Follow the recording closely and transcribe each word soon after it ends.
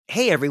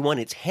Hey everyone,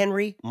 it's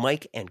Henry,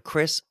 Mike, and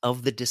Chris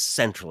of the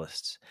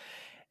Decentralists.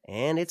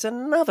 And it's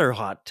another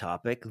hot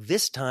topic,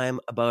 this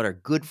time about our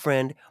good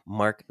friend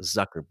Mark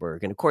Zuckerberg.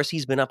 And of course,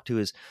 he's been up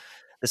to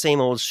the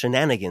same old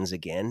shenanigans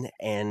again.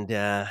 And,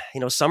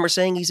 some are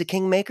saying he's a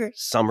kingmaker,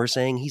 some are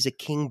saying he's a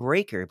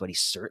kingbreaker, but he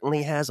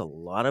certainly has a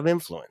lot of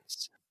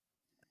influence.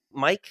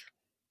 Mike,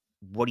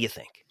 what do you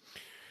think?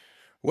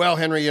 Well,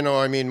 Henry,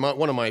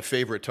 one of my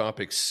favorite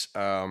topics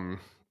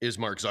is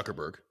Mark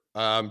Zuckerberg,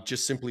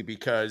 just simply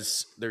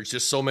because there's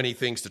just so many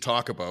things to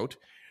talk about.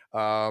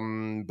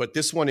 But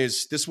this one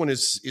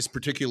is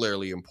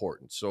particularly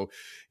important. So,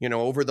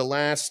 over the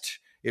last,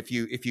 if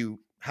you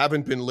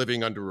haven't been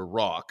living under a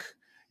rock,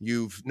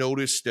 you've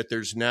noticed that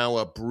there's now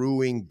a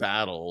brewing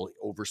battle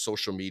over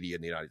social media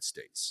in the United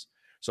States.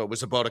 So it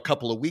was about a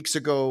couple of weeks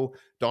ago,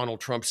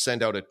 Donald Trump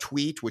sent out a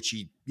tweet, which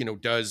he,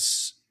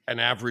 does an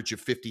average of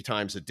 50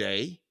 times a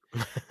day.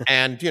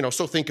 And,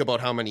 so think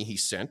about how many he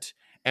sent.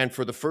 And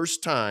for the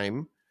first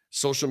time,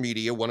 social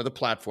media, one of the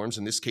platforms,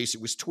 in this case,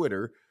 it was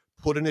Twitter,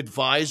 put an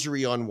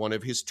advisory on one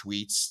of his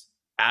tweets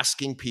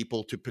asking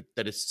people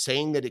that it's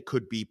saying that it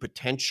could be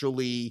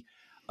potentially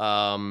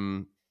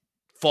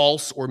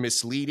false or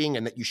misleading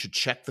and that you should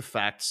check the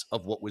facts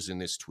of what was in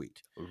this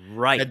tweet.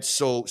 Right. And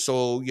so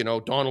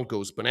Donald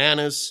goes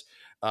bananas.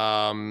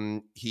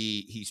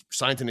 He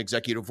signs an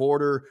executive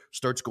order,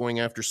 starts going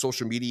after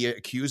social media,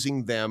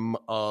 accusing them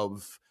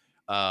of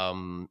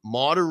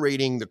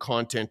moderating the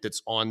content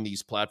that's on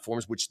these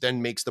platforms, which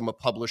then makes them a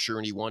publisher,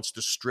 and he wants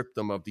to strip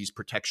them of these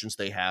protections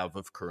they have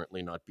of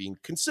currently not being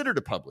considered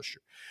a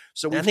publisher.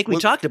 So I think we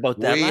talked about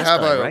that last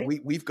time,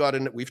 right?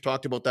 We've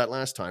talked about that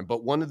last time.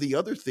 But one of the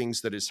other things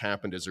that has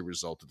happened as a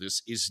result of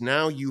this is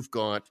now you've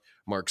got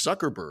Mark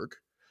Zuckerberg,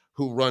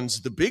 who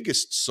runs the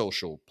biggest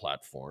social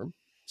platform,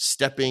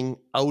 stepping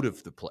out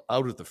of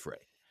the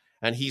fray,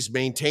 and he's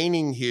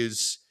maintaining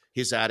his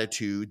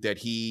attitude that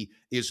he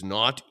is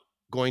not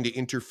going to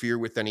interfere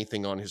with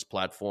anything on his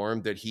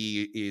platform, that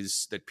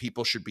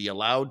people should be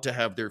allowed to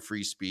have their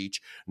free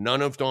speech.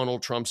 None of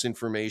Donald Trump's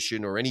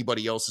information or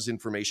anybody else's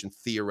information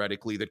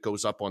theoretically that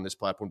goes up on this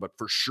platform, but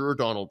for sure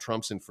Donald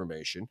Trump's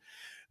information,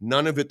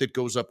 none of it that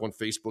goes up on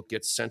Facebook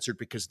gets censored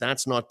because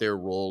that's not their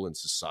role in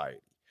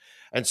society.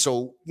 And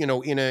so, in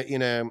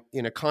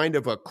a kind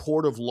of a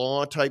court of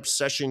law type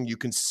session, you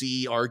can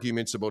see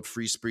arguments about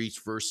free speech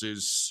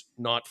versus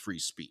not free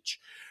speech.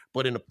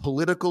 But in a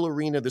political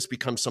arena, this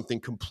becomes something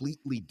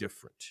completely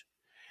different.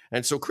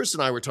 And so Chris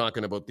and I were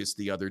talking about this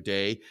the other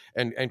day,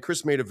 and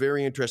Chris made a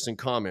very interesting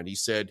comment. He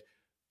said,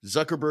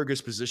 Zuckerberg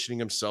is positioning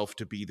himself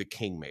to be the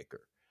kingmaker.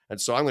 And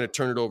so I'm going to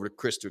turn it over to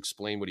Chris to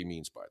explain what he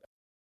means by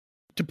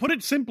that. To put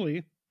it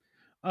simply,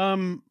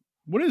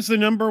 what is the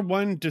number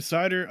one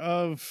decider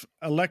of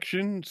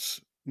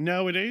elections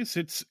nowadays?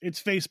 It's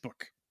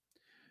Facebook.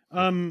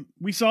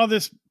 We saw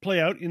this play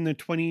out in the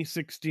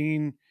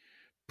 2016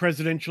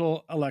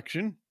 presidential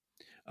election.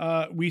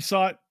 We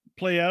saw it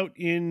play out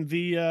in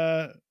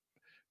the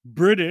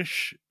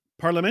British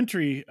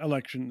parliamentary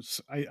elections,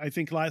 I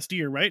think last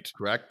year, right?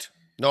 Correct.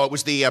 No, it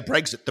was the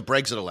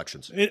Brexit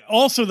elections.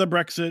 Also the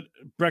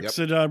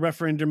Brexit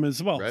referendum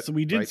as well. Right, so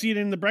we did see it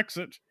in the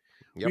Brexit.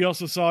 Yep. We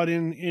also saw it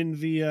in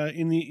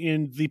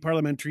the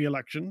parliamentary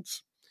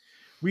elections.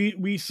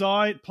 We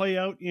saw it play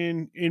out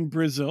in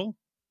Brazil.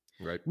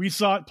 Right. We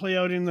saw it play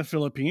out in the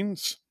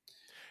Philippines.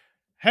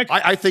 Heck,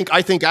 I think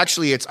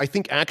actually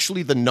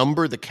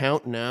the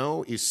count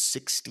now is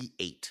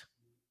 68.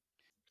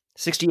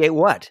 68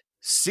 what?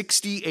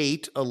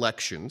 68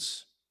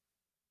 elections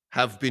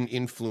have been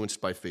influenced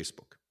by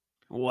Facebook.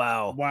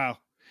 Wow.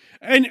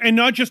 And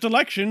not just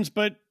elections,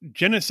 but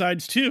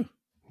genocides too.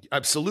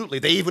 Absolutely.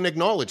 They even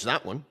acknowledge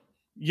that one.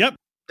 Yep.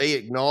 They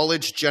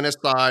acknowledge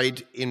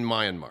genocide in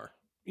Myanmar.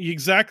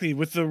 Exactly,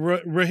 with the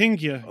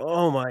Rohingya.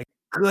 Oh my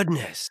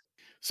goodness.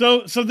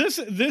 So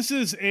this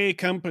is a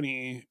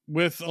company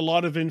with a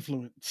lot of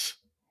influence.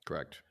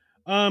 Correct.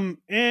 And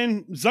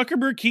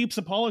Zuckerberg keeps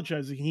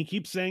apologizing. He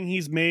keeps saying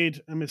he's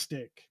made a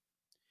mistake.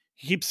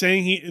 He keeps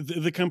saying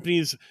the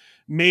company's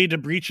made a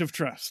breach of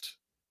trust,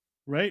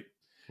 right?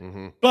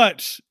 Mm-hmm.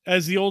 But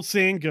as the old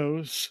saying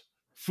goes,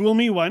 fool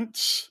me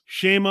once,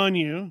 shame on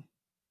you.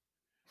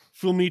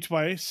 Fool me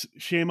twice,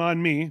 shame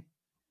on me.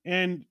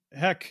 And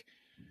heck,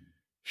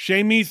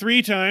 shame me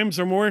 3 times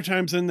or more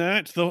times than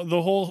that.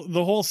 The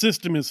whole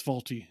system is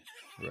faulty.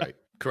 Right.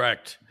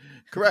 Correct.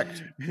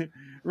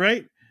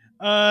 Right.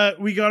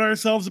 We got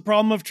ourselves a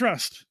problem of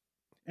trust,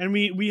 and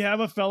we have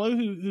a fellow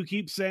who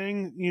keeps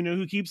saying,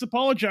 who keeps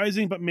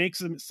apologizing, but makes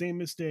the same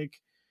mistake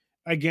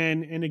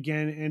again and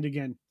again and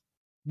again.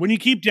 When you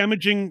keep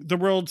damaging the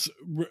world's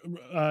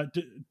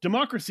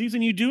democracies,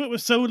 and you do it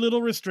with so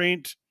little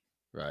restraint,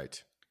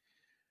 right?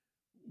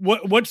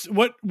 What's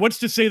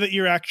to say that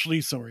you're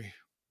actually sorry?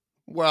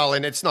 Well,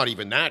 and it's not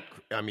even that.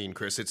 I mean,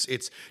 Chris,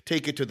 it's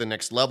take it to the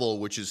next level,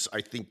 which is,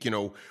 I think,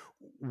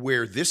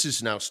 where this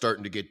is now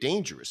starting to get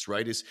dangerous,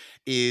 right?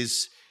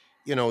 Is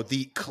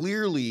the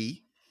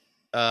clearly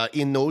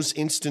in those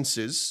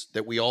instances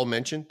that we all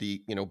mentioned,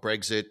 the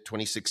Brexit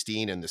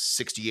 2016 and the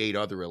 68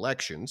 other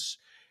elections,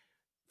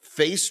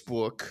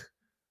 Facebook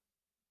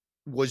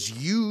was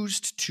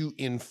used to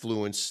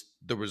influence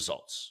the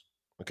results.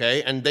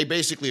 Okay. And they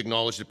basically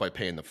acknowledged it by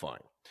paying the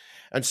fine.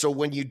 And so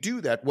when you do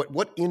that,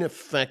 what in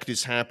effect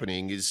is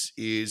happening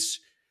is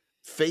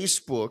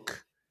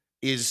Facebook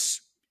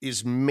is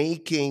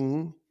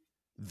making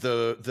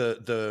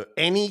the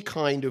any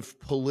kind of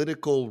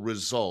political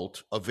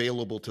result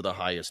available to the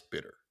highest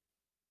bidder.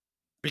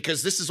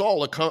 Because this is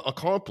all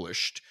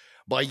accomplished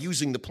by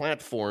using the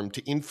platform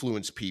to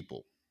influence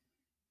people.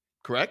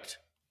 Correct?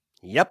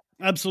 Yep.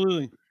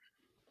 Absolutely.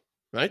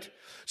 Right?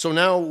 So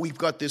now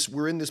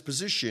we're in this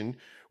position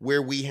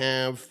where we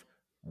have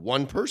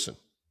one person.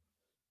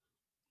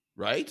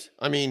 Right?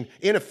 I mean,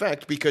 in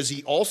effect, because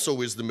he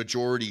also is the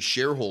majority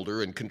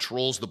shareholder and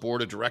controls the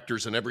board of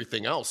directors and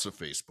everything else of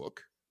Facebook,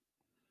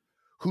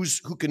 who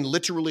can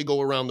literally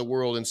go around the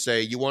world and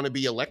say, you want to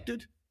be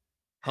elected?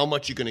 How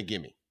much you going to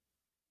give me?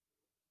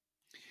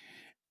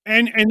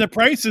 And the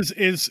price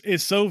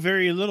is so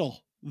very little.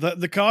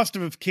 The cost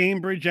of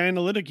Cambridge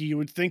Analytica, you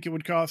would think it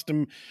would cost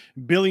them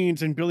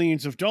billions and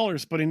billions of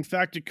dollars, but in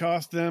fact, it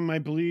cost them, I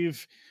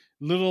believe,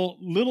 little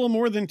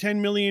more than $10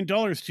 million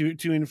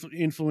to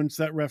influence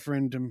that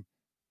referendum.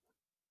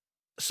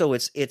 So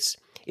it's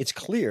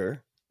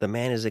clear the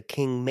man is a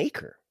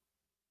kingmaker.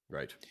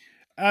 Right.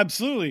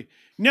 Absolutely.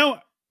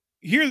 Now,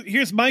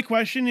 here's my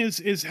question: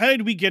 is how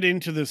did we get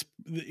into this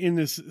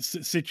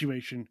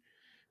situation?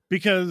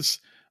 Because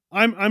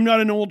I'm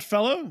not an old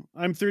fellow.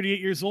 I'm 38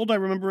 years old. I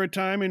remember a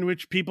time in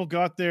which people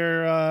got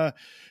their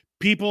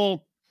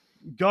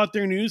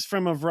news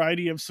from a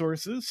variety of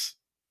sources.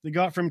 They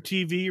got from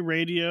TV,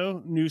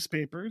 radio,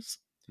 newspapers.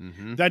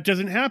 Mm-hmm. That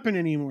doesn't happen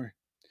anymore.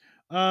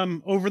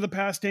 Over the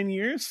past 10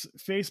 years,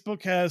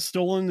 Facebook has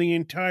stolen the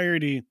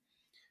entirety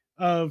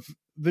of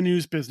the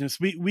news business.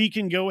 We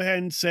can go ahead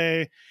and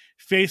say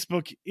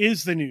Facebook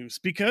is the news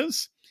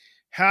because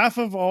half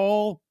of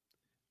all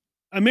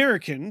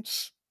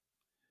Americans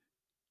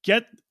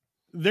get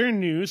their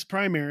news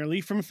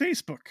primarily from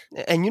Facebook.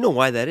 And you know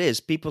why that is?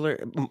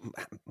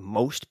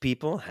 Most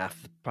people,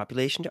 half the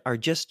population, are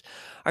just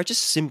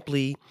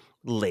simply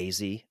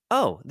lazy.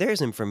 Oh,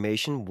 there's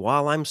information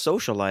while I'm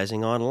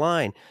socializing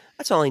online.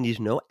 That's all I need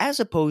to know, as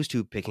opposed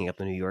to picking up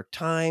the New York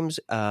Times,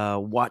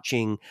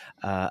 watching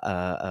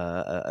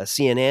a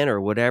CNN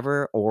or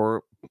whatever,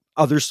 or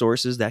other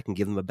sources that can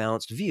give them a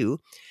balanced view.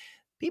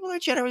 People are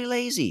generally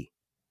lazy.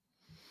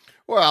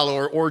 Well,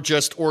 or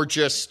just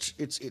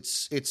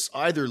it's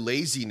either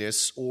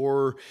laziness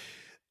or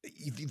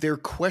they're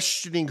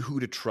questioning who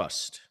to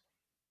trust.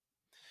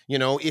 You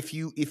know, if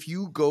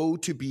you go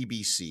to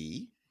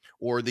BBC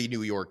or the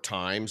New York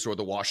Times or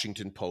the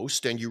Washington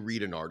Post and you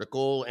read an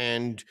article,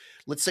 and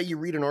let's say you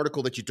read an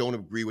article that you don't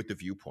agree with the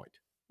viewpoint,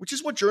 which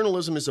is what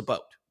journalism is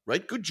about,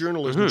 right? Good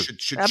journalism should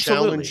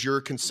challenge your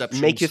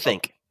conceptions. Make you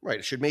think. Right,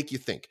 it should make you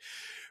think.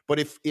 But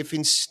if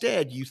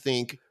instead you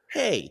think,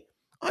 hey,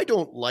 I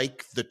don't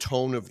like the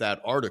tone of that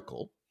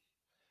article,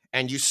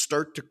 and you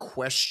start to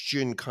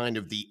question kind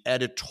of the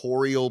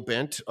editorial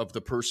bent of the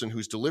person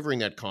who's delivering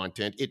that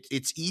content,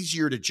 it's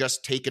easier to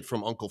just take it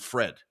from Uncle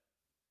Fred.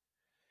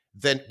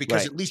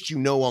 Because at least you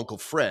know Uncle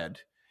Fred,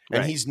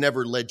 and he's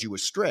never led you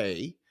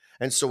astray.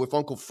 And so if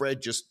Uncle Fred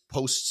just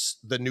posts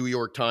the New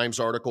York Times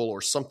article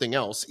or something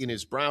else in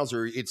his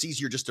browser, it's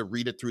easier just to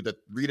read it through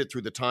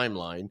the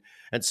timeline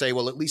and say,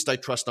 well, at least I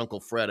trust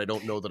Uncle Fred. I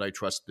don't know that I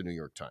trust the New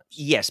York Times.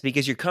 Yes,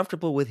 because you're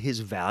comfortable with his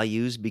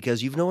values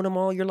because you've known him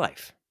all your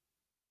life.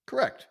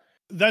 Correct.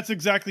 That's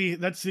exactly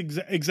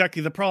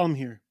the problem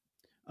here.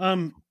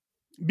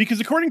 Because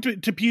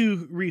according to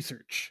Pew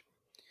Research,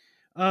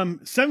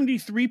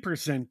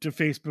 73% of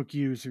Facebook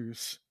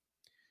users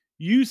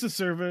use the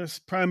service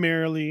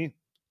primarily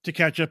to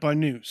catch up on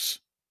news.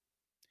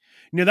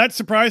 Now, that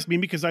surprised me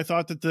because I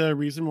thought that the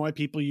reason why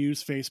people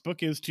use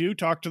Facebook is to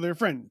talk to their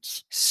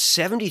friends.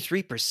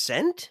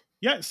 73%?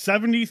 Yeah,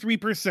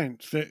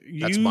 73% that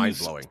use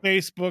mind-blowing.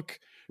 Facebook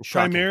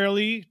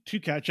primarily to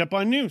catch up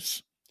on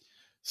news.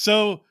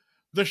 So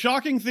the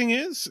shocking thing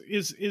is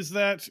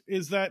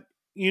that,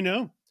 you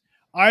know,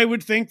 I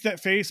would think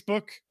that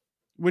Facebook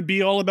would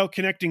be all about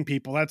connecting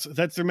people.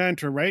 That's their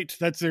mantra, right?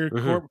 That's their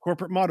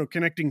corporate motto,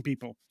 connecting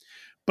people.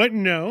 But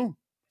no,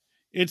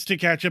 it's to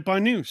catch up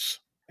on news.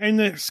 And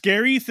the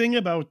scary thing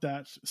about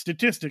that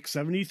statistic,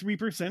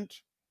 73%,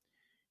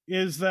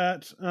 is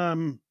that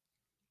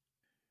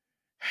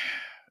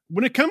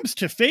when it comes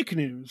to fake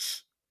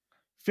news,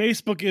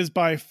 Facebook is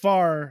by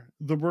far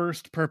the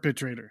worst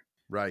perpetrator.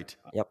 Right.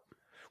 Yep.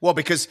 Well,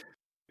 because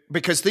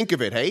think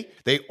of it, hey,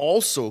 they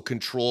also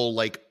control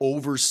like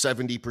over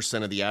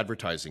 70% of the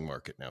advertising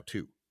market now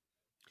too.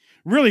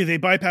 Really? They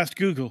bypassed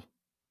Google?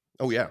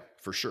 Oh yeah,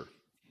 for sure.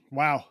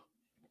 Wow.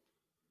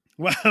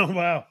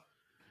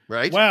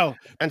 Right? Wow.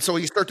 And so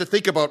you start to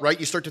think about,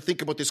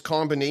 this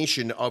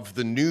combination of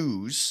the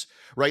news,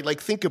 right? Like,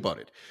 think about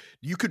it.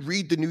 You could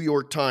read the New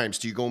York Times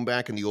to you going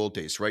back in the old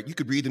days, right? You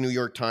could read the New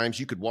York Times,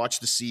 you could watch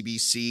the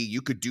CBC,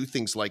 you could do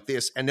things like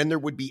this, and then there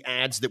would be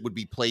ads that would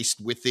be placed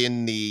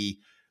within the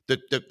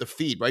the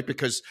feed, right?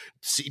 Because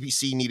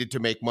CBC needed to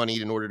make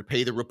money in order to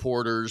pay the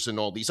reporters and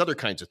all these other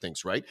kinds of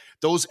things, right?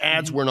 Those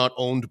ads were not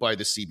owned by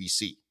the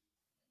CBC.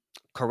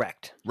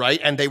 Correct. Right.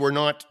 And they were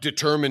not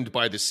determined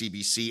by the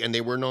CBC, and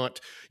they were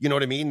not, you know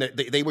what I mean?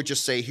 They would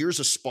just say,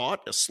 here's a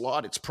slot,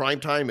 it's prime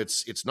time,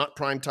 it's not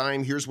prime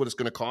time, here's what it's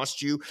going to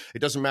cost you. It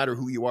doesn't matter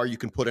who you are, you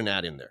can put an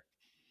ad in there.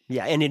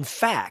 Yeah, and in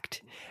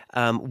fact,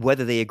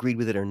 whether they agreed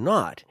with it or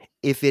not,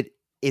 if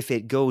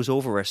it goes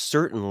over a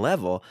certain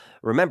level,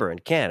 remember in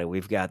Canada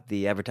we've got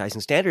the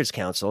Advertising Standards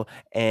Council,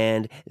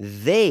 and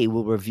they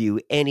will review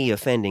any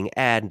offending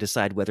ad and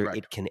decide whether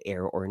it can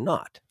air or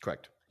not.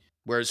 Correct.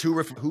 Whereas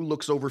who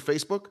looks over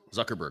Facebook?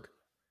 Zuckerberg.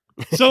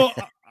 So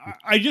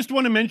I just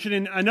want to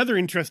mention another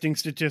interesting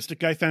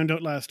statistic I found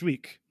out last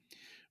week,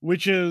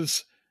 which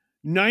is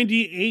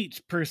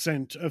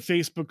 98% of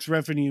Facebook's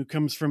revenue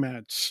comes from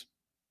ads.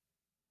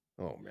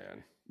 Oh,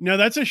 man. Now,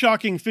 that's a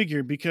shocking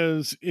figure,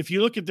 because if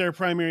you look at their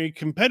primary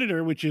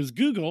competitor, which is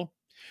Google,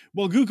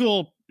 well,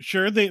 Google,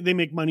 sure, they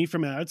make money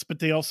from ads, but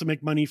they also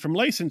make money from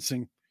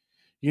licensing.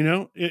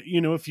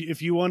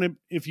 If you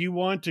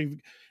want to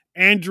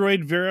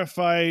Android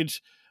verified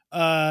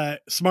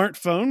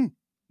smartphone,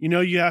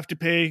 you have to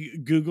pay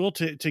Google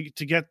to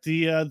get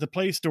the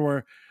Play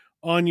Store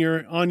on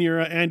your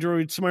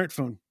Android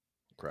smartphone.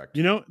 Correct.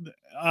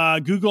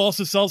 Google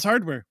also sells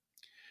hardware,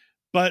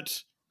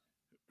 but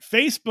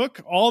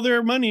Facebook, all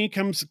their money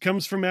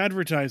comes from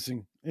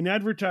advertising, and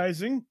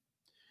advertising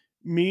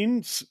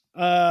means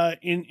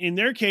in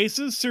their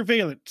cases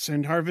surveillance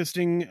and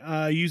harvesting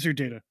user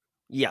data.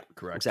 Yeah,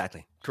 correct.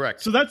 Exactly.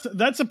 Correct. So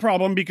that's a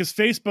problem, because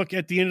Facebook,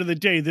 at the end of the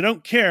day, they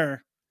don't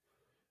care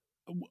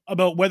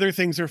about whether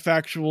things are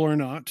factual or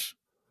not.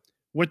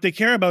 What they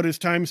care about is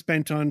time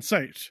spent on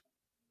site.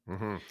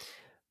 Mm-hmm.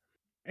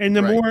 And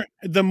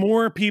the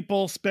more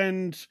people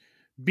spend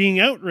being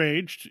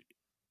outraged,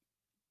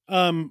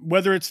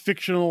 whether it's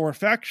fictional or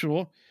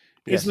factual,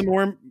 is the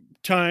more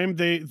time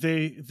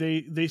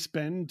they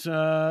spend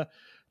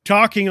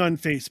talking on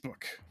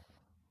Facebook.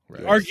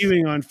 Right.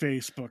 Arguing on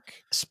Facebook.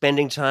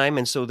 Spending time,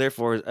 and so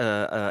therefore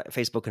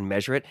Facebook can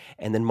measure it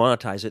and then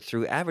monetize it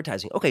through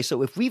advertising. Okay,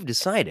 so if we've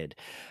decided,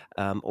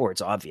 or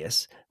it's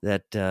obvious,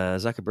 that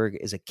Zuckerberg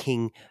is a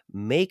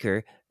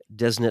kingmaker,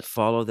 doesn't it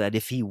follow that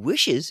if he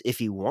wishes, if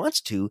he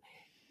wants to,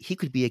 he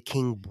could be a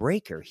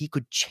kingbreaker? He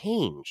could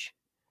change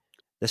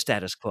the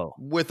status quo.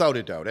 Without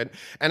a doubt.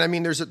 And I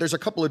mean, there's a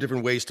couple of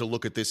different ways to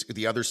look at this.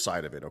 The other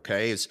side of it,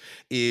 okay,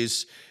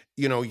 is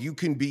you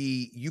could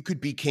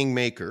be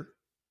kingmaker.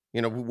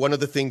 One of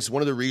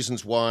the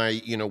reasons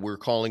why, we're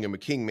calling him a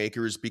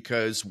kingmaker is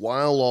because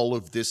while all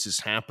of this is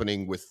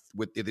happening with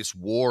this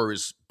war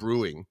is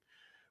brewing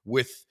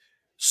with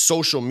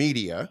social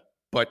media,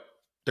 but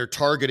they're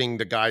targeting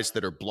the guys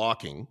that are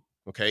blocking,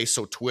 okay?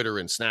 So Twitter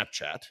and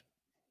Snapchat,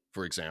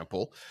 for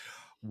example.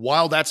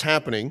 While that's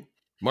happening,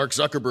 Mark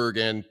Zuckerberg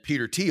and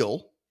Peter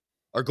Thiel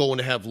are going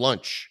to have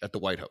lunch at the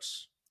White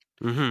House.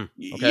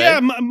 Mm-hmm. Okay?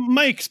 Yeah,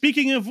 Mike,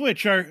 speaking of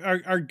which,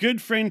 our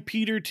good friend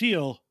Peter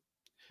Thiel,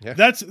 yeah.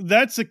 That's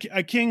a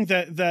king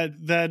that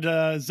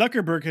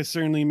Zuckerberg has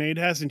certainly made,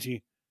 hasn't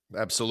he?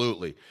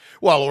 Absolutely.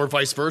 Well, or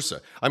vice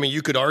versa. I mean,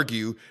 you could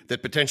argue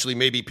that potentially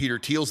maybe Peter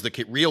Thiel's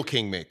the real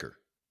kingmaker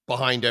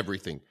behind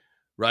everything,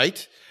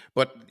 right?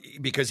 But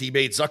because he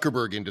made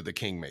Zuckerberg into the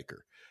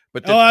kingmaker.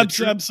 But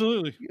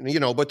absolutely.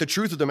 But the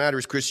truth of the matter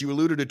is, Chris, you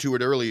alluded to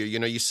it earlier.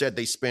 You said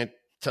they spent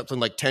something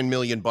like $10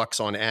 million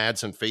on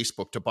ads on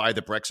Facebook to buy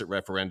the Brexit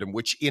referendum,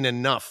 which in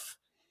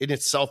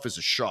itself is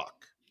a shock.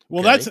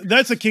 Well, okay?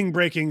 that's a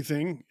king-breaking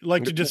thing,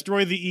 like to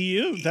destroy the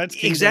EU.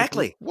 That's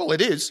exactly. Well, it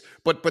is,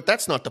 but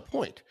that's not the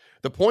point.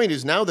 The point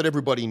is, now that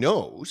everybody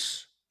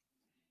knows,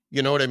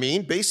 you know what I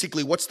mean?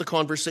 Basically, what's the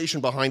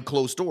conversation behind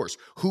closed doors?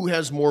 Who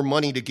has more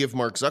money to give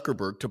Mark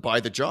Zuckerberg to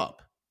buy the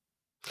job?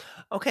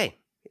 Okay,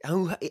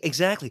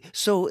 exactly.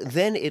 So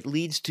then it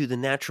leads to the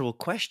natural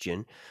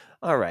question.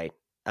 All right,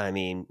 I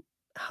mean,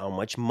 how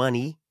much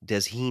money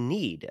does he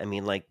need? I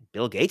mean, like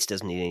Bill Gates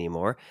doesn't need any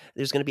more.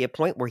 There's going to be a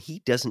point where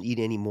he doesn't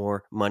need any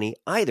more money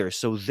either.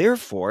 So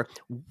therefore,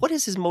 what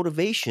is his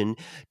motivation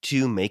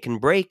to make and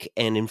break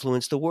and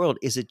influence the world?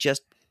 Is it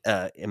just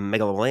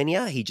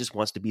megalomania? He just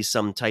wants to be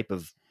some type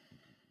of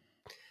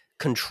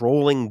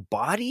controlling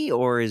body,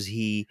 or is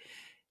he?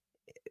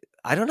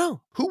 I don't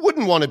know. Who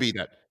wouldn't want to be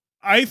that?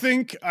 I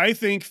think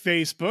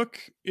Facebook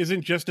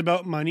isn't just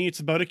about money. It's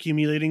about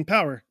accumulating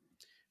power.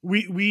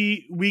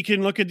 We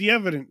can look at the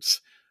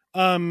evidence.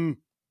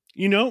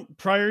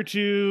 Prior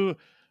to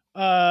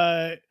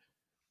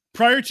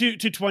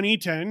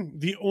 2010,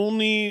 the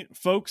only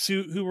folks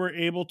who were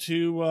able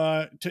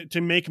to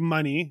make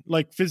money,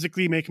 like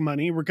physically make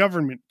money, were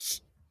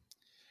governments.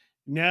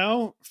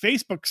 Now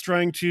Facebook's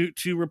trying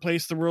to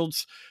replace the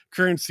world's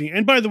currency,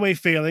 and by the way,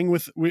 failing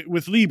with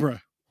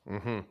Libra.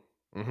 Mm-hmm.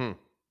 Mm-hmm.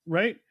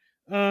 Right?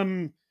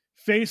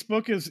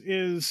 Facebook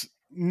is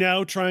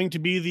now trying to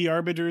be the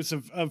arbiters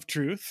of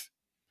truth.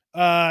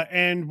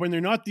 And when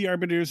they're not the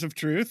arbiters of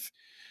truth,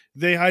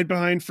 they hide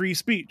behind free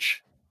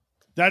speech.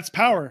 That's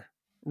power,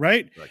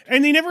 right?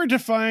 And they never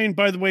define,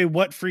 by the way,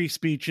 what free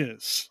speech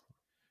is.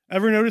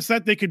 Ever notice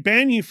that they could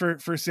ban you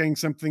for saying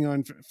something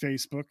on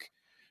Facebook,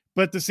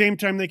 but at the same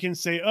time they can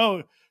say,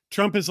 "Oh,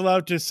 Trump is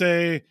allowed to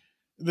say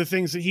the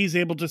things that he's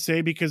able to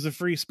say because of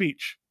free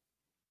speech."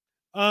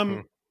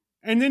 And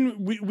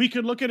then we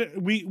could look at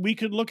it. We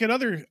could look at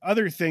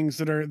other things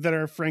that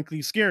are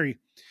frankly scary.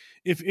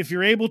 If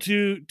you're able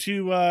to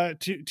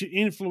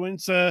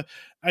influence a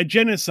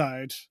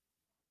genocide,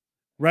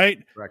 right?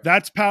 Correct.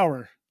 That's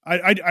power.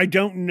 I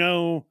don't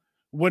know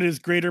what is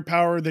greater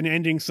power than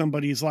ending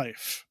somebody's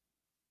life.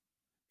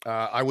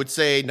 I would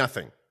say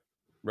nothing,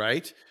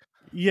 right?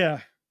 Yeah.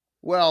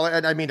 Well,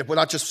 and I mean, well,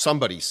 not just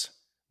somebody's,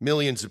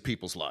 millions of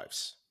people's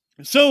lives.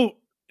 So,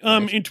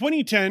 Right. in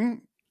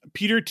 2010,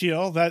 Peter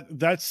Thiel,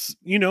 that's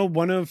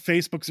one of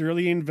Facebook's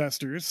early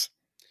investors,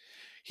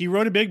 he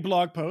wrote a big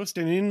blog post,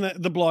 and in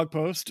the blog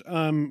post,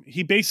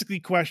 he basically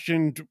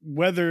questioned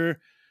whether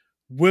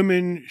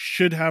women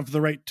should have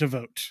the right to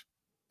vote.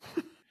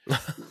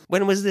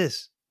 When was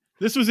this?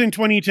 This was in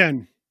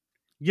 2010.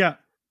 Yeah.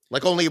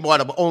 Like only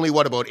what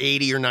about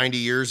 80 or 90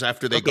 years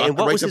after they got and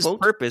the what right was to his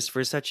vote? purpose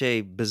for such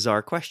a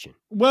bizarre question?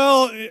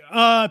 Well,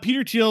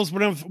 Peter Thiel's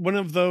one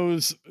of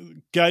those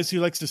guys who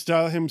likes to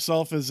style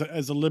himself as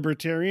a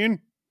libertarian,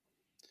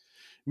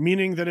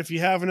 meaning that if you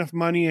have enough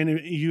money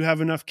and you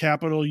have enough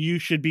capital, you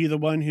should be the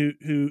one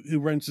who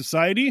runs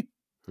society.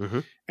 Mm-hmm.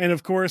 And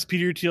of course,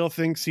 Peter Thiel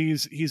thinks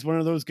he's one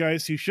of those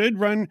guys who should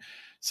run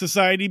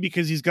society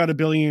because he's got $1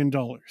 billion.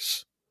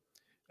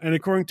 And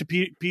according to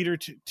Peter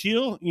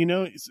Thiel,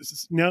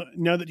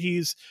 now that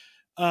he's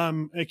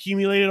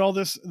accumulated all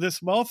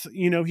this wealth,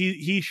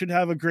 he should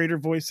have a greater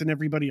voice than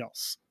everybody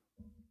else.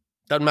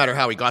 Doesn't matter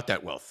how he got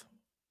that wealth.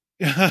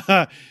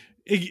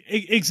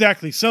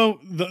 Exactly. So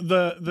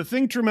the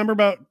thing to remember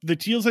about the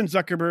Thiels and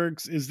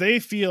Zuckerbergs is they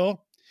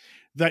feel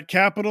that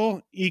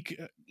capital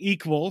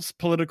equals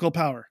political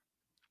power.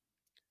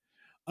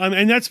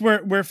 And that's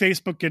where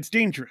Facebook gets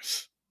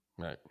dangerous.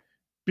 Right.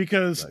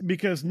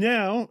 Because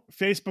now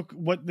Facebook,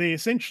 what they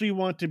essentially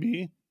want to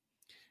be,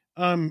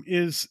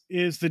 is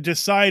the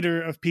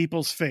decider of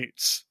people's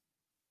fates.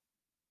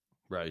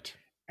 Right.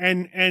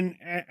 And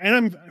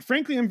I'm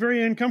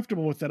very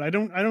uncomfortable with that. I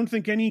don't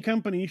think any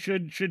company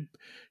should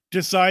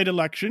decide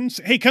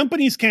elections. Hey,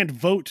 companies can't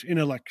vote in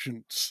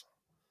elections.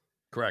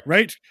 Correct.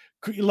 Right?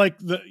 Like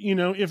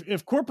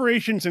if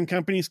corporations and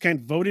companies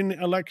can't vote in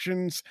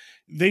elections,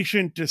 they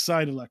shouldn't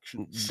decide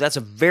elections. That's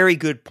a very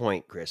good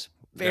point, Chris.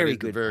 Very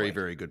good.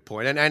 Very good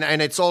point.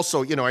 And it's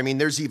also,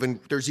 there's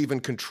even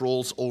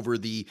controls over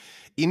the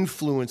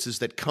influences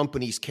that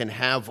companies can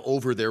have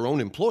over their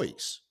own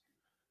employees.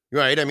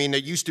 Right. I mean,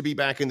 it used to be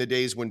back in the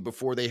days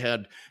before they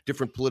had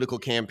different political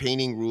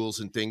campaigning rules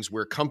and things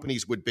where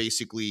companies would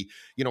basically,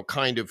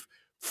 kind of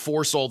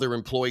force all their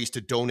employees to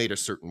donate a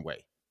certain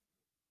way.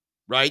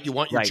 Right. You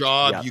want your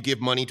job, you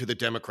give money to the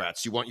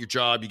Democrats. You want your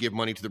job, you give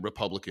money to the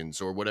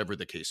Republicans, or whatever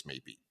the case may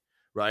be.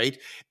 Right.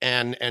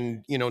 And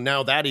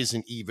now that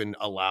isn't even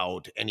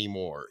allowed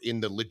anymore in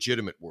the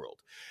legitimate world.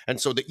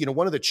 And so that,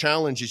 one of the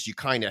challenges you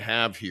kind of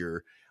have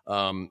here,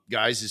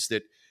 guys, is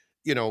that,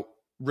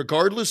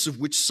 regardless of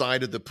which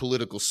side of the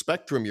political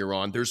spectrum you're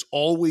on, there's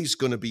always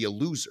going to be a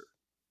loser.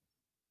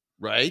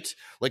 Right.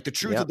 Like the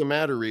truth of the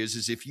matter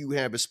is if you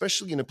have,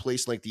 especially in a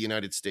place like the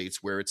United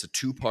States, where it's a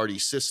two-party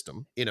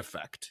system in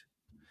effect,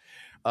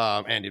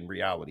 and in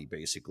reality,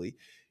 basically,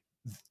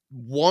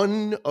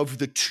 one of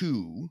the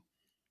two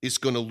is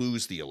going to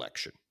lose the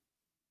election,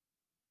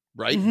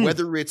 right? Mm-hmm.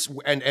 Whether it's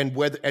and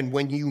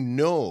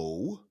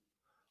when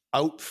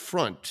out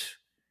front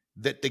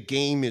that the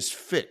game is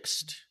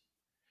fixed,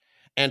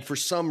 and for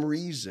some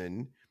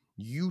reason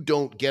you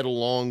don't get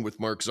along with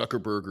Mark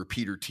Zuckerberg or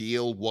Peter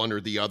Thiel, one or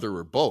the other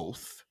or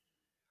both,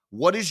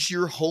 what is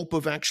your hope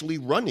of actually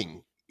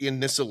running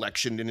in this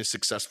election in a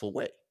successful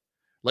way?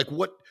 Like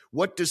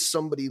what does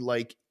somebody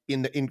like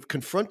in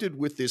confronted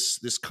with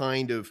this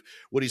kind of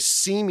what is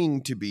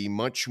seeming to be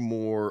much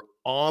more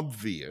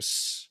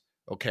obvious,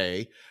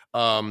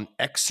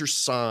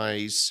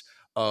 exercise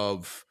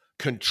of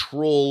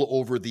control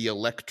over the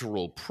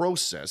electoral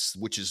process,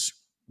 which is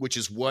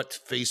what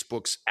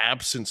Facebook's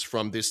absence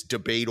from this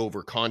debate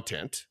over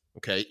content,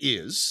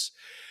 is.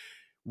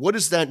 What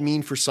does that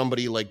mean for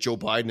somebody like Joe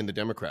Biden and the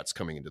Democrats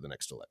coming into the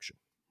next election?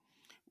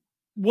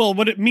 Well,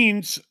 what it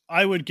means,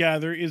 I would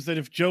gather, is that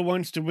if Joe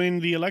wants to win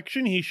the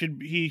election, he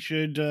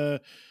should.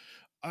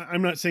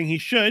 I'm not saying he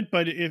should,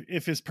 but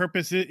if his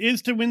purpose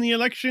is to win the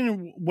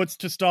election, what's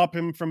to stop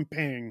him from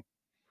paying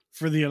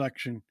for the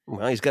election?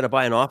 Well, he's got to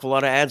buy an awful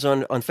lot of ads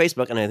on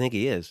Facebook, and I think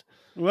he is.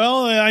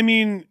 Well, I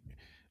mean,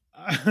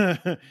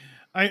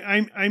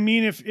 I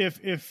mean,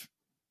 if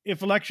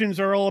elections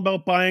are all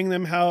about buying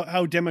them,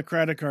 how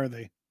democratic are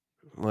they?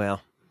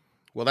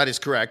 Well, that is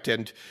correct.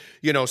 And,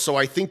 so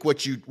I think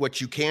what you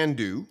can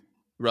do,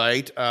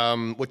 right?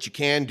 What you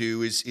can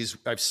do is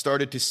I've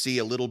started to see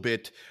a little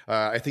bit,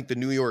 I think the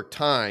New York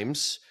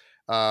Times,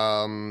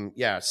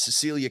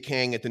 Cecilia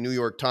Kang at the New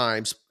York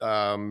Times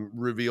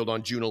revealed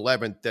on June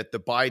 11th that the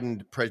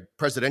Biden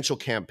presidential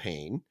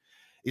campaign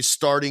is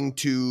starting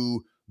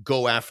to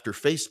go after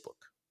Facebook.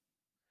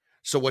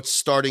 So what's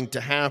starting to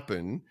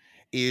happen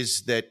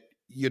is that,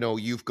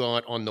 you've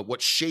got on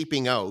what's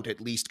shaping out,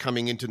 at least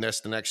coming into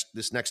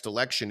this next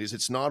election, is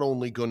it's not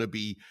only going to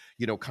be,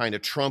 kind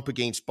of Trump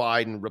against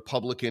Biden,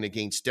 Republican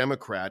against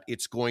Democrat.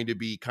 It's going to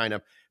be kind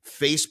of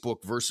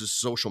Facebook versus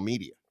social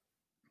media.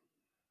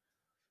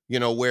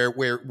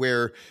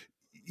 Where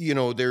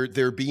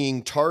they're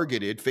being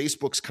targeted.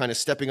 Facebook's kind of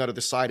stepping out of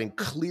the side and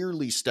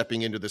clearly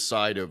stepping into the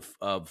side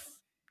of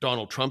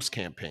Donald Trump's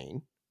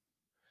campaign.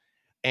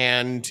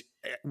 And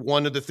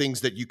one of the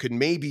things that you can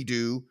maybe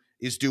do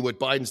is do what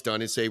Biden's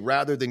done and say,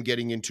 rather than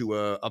getting into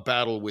a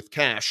battle with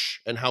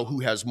cash and who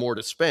has more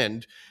to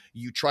spend,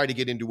 you try to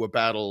get into a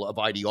battle of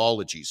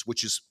ideologies,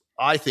 which is,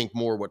 I think,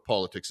 more what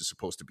politics is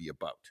supposed to be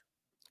about.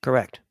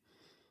 Correct.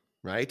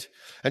 Right?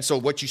 And so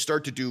what you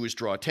start to do is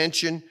draw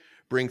attention,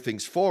 bring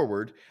things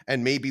forward,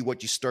 and maybe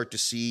what you start to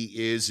see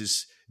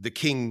is the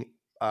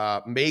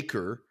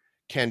Kingmaker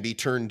can be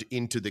turned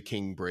into the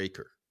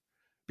Kingbreaker.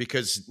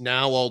 Because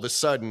now all of a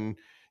sudden,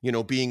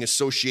 being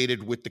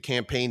associated with the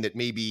campaign that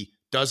maybe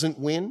doesn't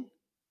win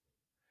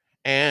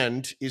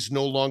and is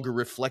no longer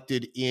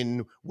reflected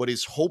in what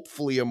is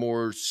hopefully a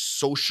more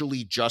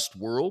socially just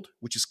world,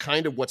 which is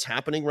kind of what's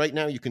happening right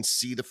now. You can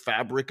see the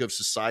fabric of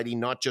society,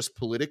 not just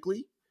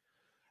politically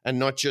and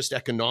not just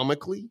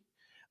economically,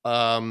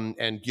 and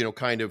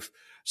kind of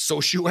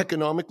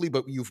socioeconomically,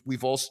 but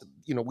we've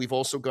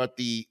also got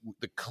the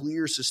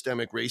clear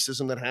systemic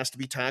racism that has to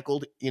be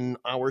tackled in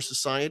our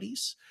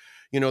societies.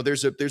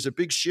 There's a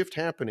big shift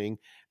happening,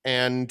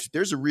 and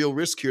there's a real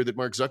risk here that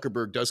Mark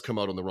Zuckerberg does come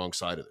out on the wrong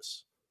side of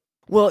this.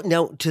 Well,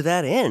 now to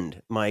that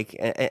end, Mike,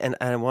 and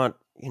I want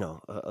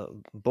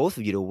both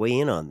of you to weigh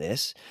in on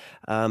this.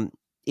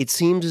 It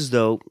seems as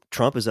though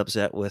Trump is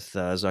upset with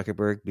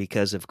Zuckerberg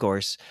because, of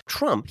course,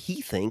 Trump,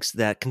 he thinks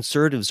that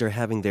conservatives are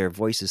having their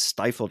voices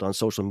stifled on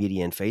social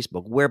media and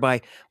Facebook,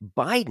 whereby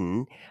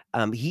Biden,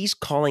 he's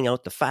calling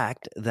out the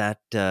fact that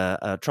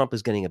Trump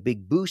is getting a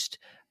big boost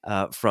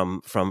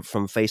from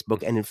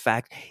Facebook. And in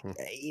fact,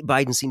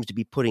 Biden seems to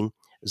be putting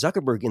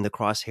Zuckerberg in the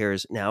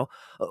crosshairs now.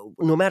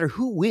 No matter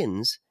who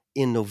wins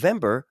in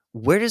November,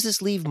 where does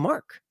this leave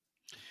Mark?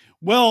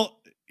 Well,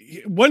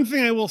 one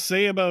thing I will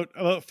say about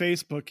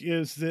Facebook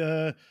is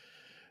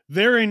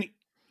they're an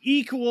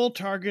equal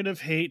target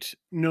of hate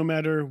no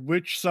matter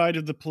which side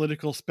of the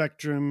political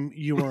spectrum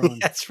you are on.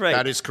 That's right.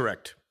 That is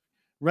correct.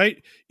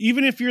 Right?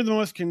 Even if you're the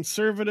most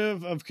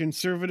conservative of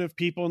conservative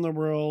people in the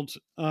world,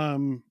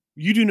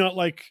 you do not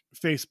like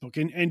Facebook.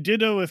 And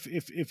ditto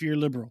if you're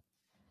liberal.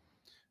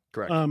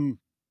 Correct.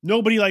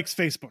 Nobody likes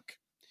Facebook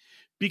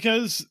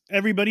because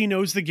everybody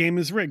knows the game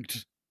is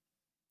rigged.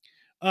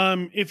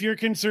 If you're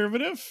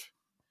conservative,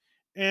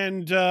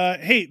 and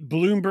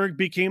Bloomberg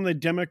became the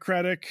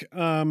Democratic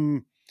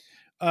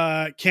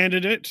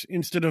candidate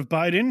instead of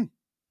Biden.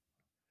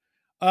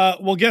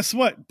 Well, guess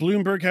what?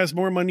 Bloomberg has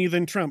more money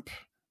than Trump.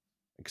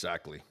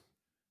 Exactly.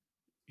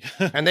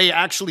 And they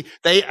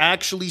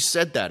actually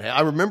said that.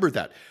 I remember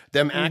that.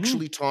 Them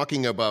actually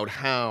talking about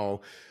how,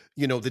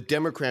 the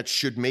Democrats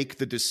should make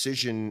the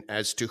decision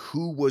as to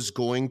who was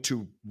going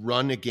to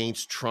run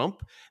against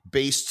Trump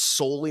based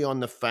solely on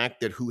the fact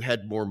that who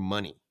had more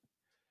money,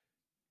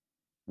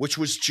 which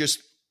was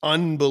just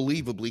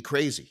unbelievably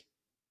crazy.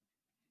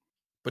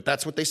 But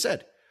that's what they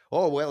said.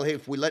 Oh, well, hey,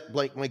 if we let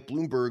Mike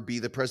Bloomberg be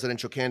the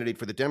presidential candidate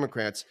for the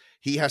Democrats,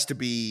 he has to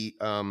be,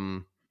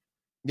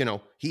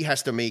 he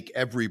has to make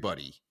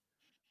everybody,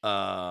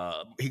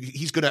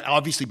 he's going to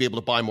obviously be able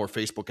to buy more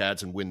Facebook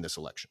ads and win this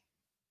election.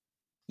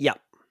 Yeah.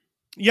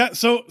 Yeah.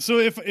 So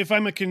if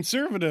I'm a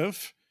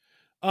conservative,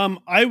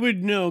 I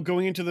would know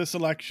going into this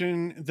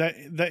election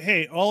that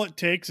hey, all it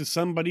takes is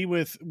somebody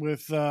with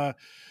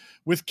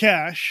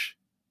cash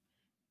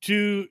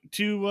to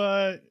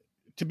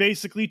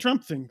basically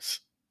trump things.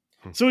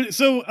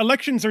 So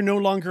elections are no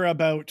longer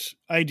about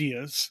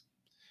ideas.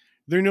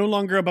 They're no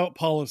longer about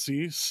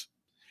policies.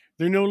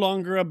 They're no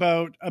longer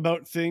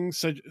about things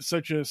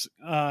such as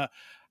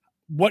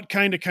what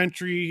kind of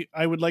country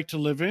I would like to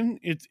live in.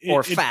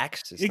 Or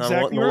facts. It's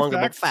exactly, no longer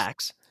about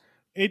facts.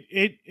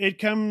 It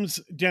comes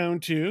down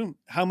to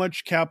how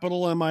much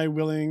capital am I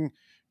willing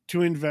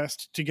to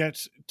invest to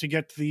get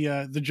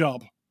the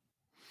job.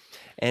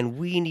 And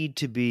we need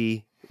to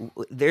be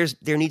there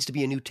needs to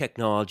be a new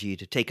technology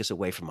to take us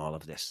away from all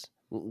of this.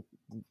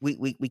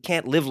 We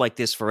can't live like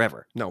this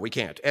forever. No, we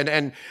can't.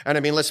 And I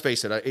mean, let's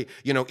face it.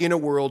 In a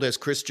world, as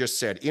Chris just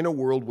said, in a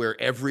world where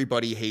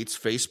everybody hates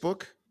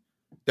Facebook,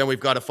 then we've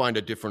got to find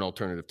a different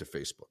alternative to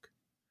Facebook,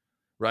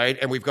 right?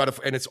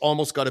 And it's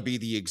almost got to be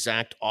the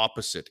exact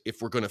opposite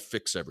if we're going to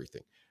fix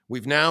everything.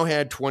 We've now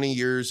had 20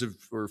 years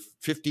or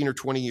 15 or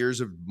 20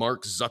 years of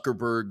Mark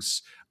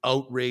Zuckerberg's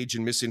outrage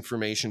and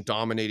misinformation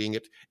dominating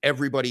it.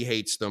 Everybody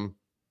hates them,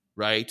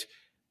 right?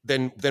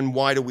 Then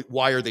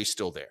why are they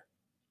still there?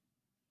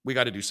 We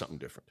got to do something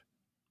different.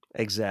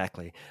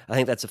 Exactly. I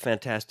think that's a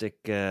fantastic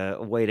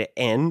way to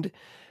end.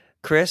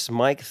 Chris,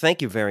 Mike,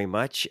 thank you very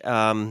much.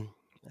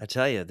 I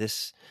tell you,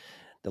 the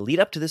lead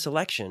up to this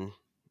election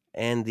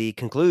and the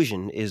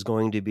conclusion is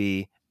going to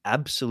be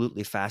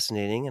absolutely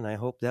fascinating, and I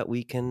hope that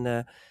we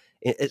can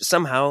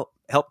somehow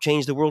help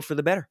change the world for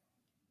the better.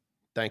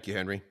 Thank you,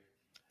 Henry.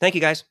 Thank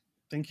you, guys.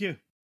 Thank you.